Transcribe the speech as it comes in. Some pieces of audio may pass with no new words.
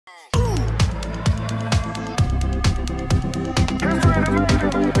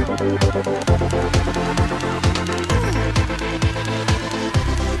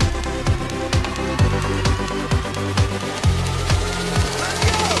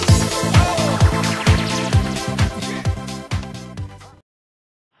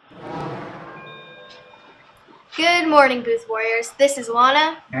Good morning, Booth Warriors. This is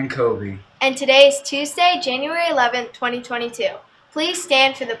Lana and Kobe. And today is Tuesday, January 11th, 2022. Please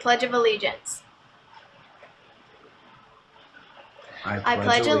stand for the Pledge of Allegiance. I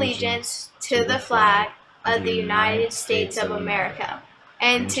pledge allegiance to the flag of the United States of America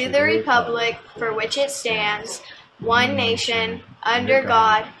and to the republic for which it stands, one nation, under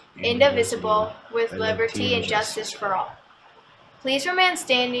God, indivisible, with liberty and justice for all. Please remain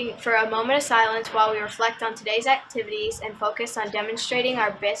standing for a moment of silence while we reflect on today's activities and focus on demonstrating our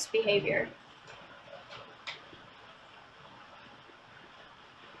best behavior.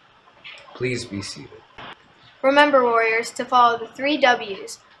 Please be seated. Remember, Warriors, to follow the 3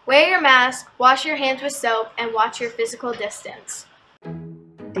 W's. Wear your mask, wash your hands with soap, and watch your physical distance.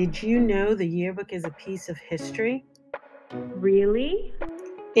 Did you know the yearbook is a piece of history? Really?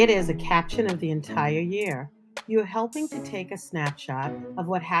 It is a caption of the entire year. You're helping to take a snapshot of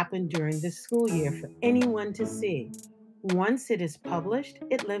what happened during this school year for anyone to see. Once it is published,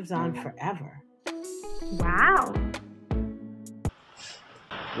 it lives on forever. Wow!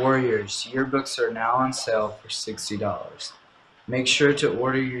 Warriors, yearbooks are now on sale for $60. Make sure to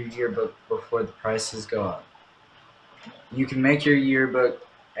order your yearbook before the prices go up. You can make your yearbook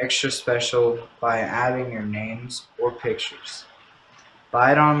extra special by adding your names or pictures.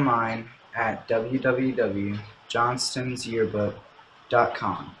 Buy it online at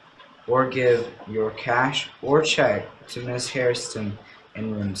www.johnstonsyearbook.com or give your cash or check to Ms. Hairston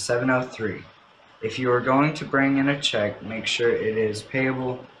in room 703. If you are going to bring in a check, make sure it is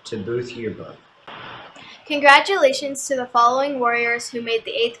payable to Booth Yearbook. Congratulations to the following Warriors who made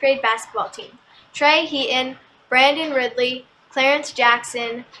the 8th grade basketball team: Trey Heaton, Brandon Ridley, Clarence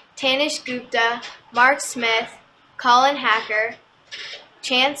Jackson, Tanish Gupta, Mark Smith, Colin Hacker,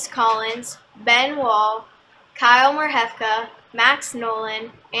 Chance Collins, Ben Wall, Kyle Merhefka, Max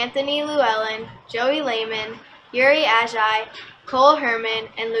Nolan, Anthony Llewellyn, Joey Lehman, Yuri Ajay, Cole Herman,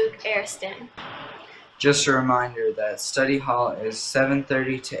 and Luke Ariston. Just a reminder that study hall is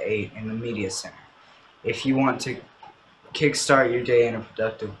 7:30 to 8 in the Media Center if you want to kickstart your day in a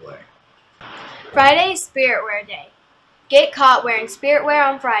productive way. Friday is Spirit Wear Day. Get caught wearing spirit wear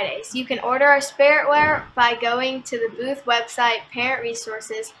on Fridays. You can order our spirit wear by going to the Booth website, Parent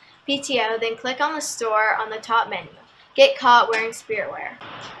Resources, PTO, then click on the store on the top menu. Get caught wearing spirit wear.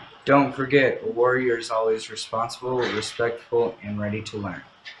 Don't forget, a warrior is always responsible, respectful, and ready to learn.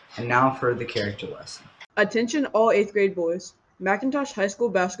 And now for the character lesson. Attention all 8th grade boys. McIntosh High School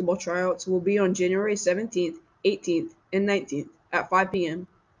basketball tryouts will be on January 17th, 18th, and 19th at 5 p.m.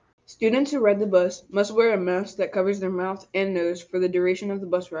 Students who ride the bus must wear a mask that covers their mouth and nose for the duration of the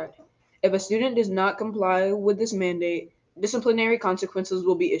bus ride. If a student does not comply with this mandate, disciplinary consequences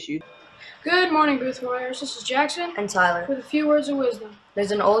will be issued. Good morning, Booth Warriors. This is Jackson and Tyler with a few words of wisdom.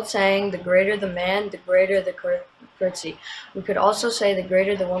 There's an old saying, the greater the man, the greater the courtesy. We could also say the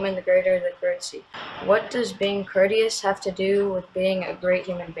greater the woman, the greater the courtesy. What does being courteous have to do with being a great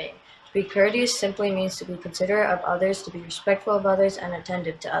human being? To be courteous simply means to be considerate of others, to be respectful of others, and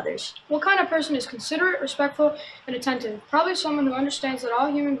attentive to others. What kind of person is considerate, respectful, and attentive? Probably someone who understands that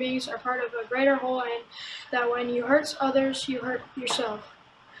all human beings are part of a greater whole and that when you hurt others, you hurt yourself.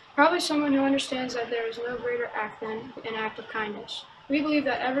 Probably someone who understands that there is no greater act than an act of kindness. We believe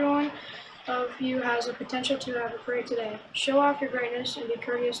that every one of you has the potential to have a great day. Show off your greatness and be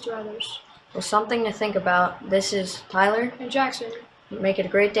courteous to others. Well, something to think about. This is Tyler and Jackson. Make it a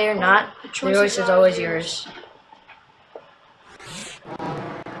great day or not, the choice is always yours.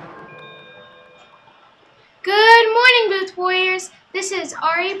 Good morning, Booth Warriors. This is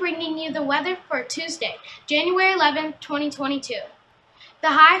Ari bringing you the weather for Tuesday, January 11th, 2022. The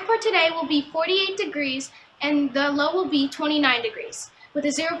high for today will be 48 degrees and the low will be 29 degrees with a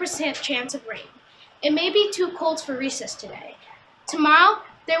 0% chance of rain. It may be too cold for recess today. Tomorrow,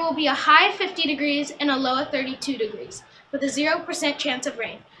 there will be a high of 50 degrees and a low of 32 degrees with a 0% chance of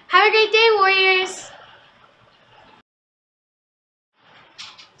rain. Have a great day, Warriors!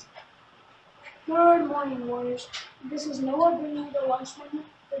 Good morning, Warriors. This is Noah bringing you the lunch menu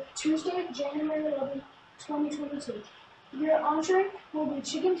for Tuesday, January 11th, 2022. Your entree will be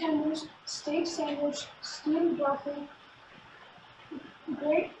chicken tenders, steak sandwich, steamed broccoli,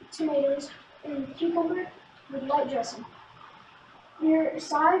 grape tomatoes, and cucumber with light dressing. Your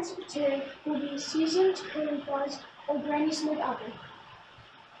sides today will be seasoned curly fries or Granny Smith apple.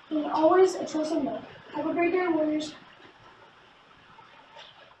 and always a choice of milk. Have a great day, Warriors.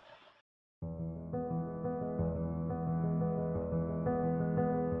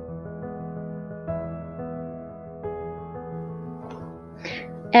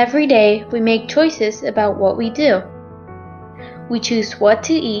 Every day, we make choices about what we do. We choose what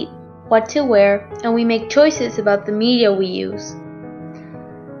to eat, what to wear, and we make choices about the media we use.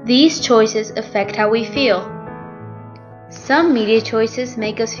 These choices affect how we feel. Some media choices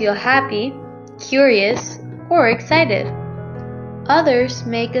make us feel happy, curious, or excited. Others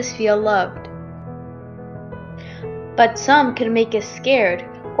make us feel loved. But some can make us scared,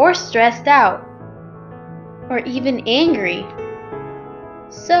 or stressed out, or even angry.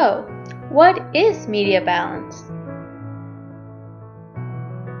 So, what is media balance?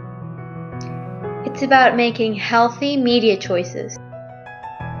 It's about making healthy media choices.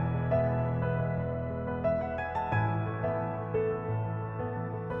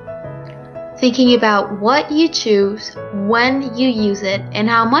 Thinking about what you choose, when you use it, and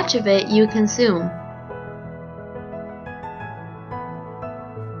how much of it you consume.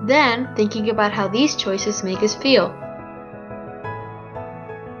 Then, thinking about how these choices make us feel.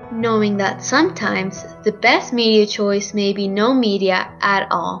 Knowing that sometimes the best media choice may be no media at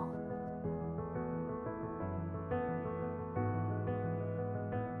all.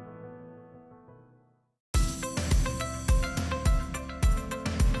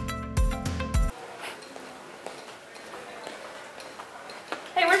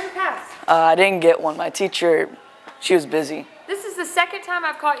 Hey, where's your pass? I didn't get one. My teacher, she was busy. This is the second time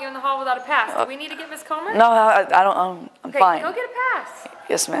I've caught you in the hall without a pass. Do we need to get Miss Comer? No, I don't. I'm okay, fine. Go get a pass.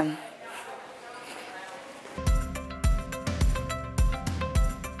 Yes, ma'am.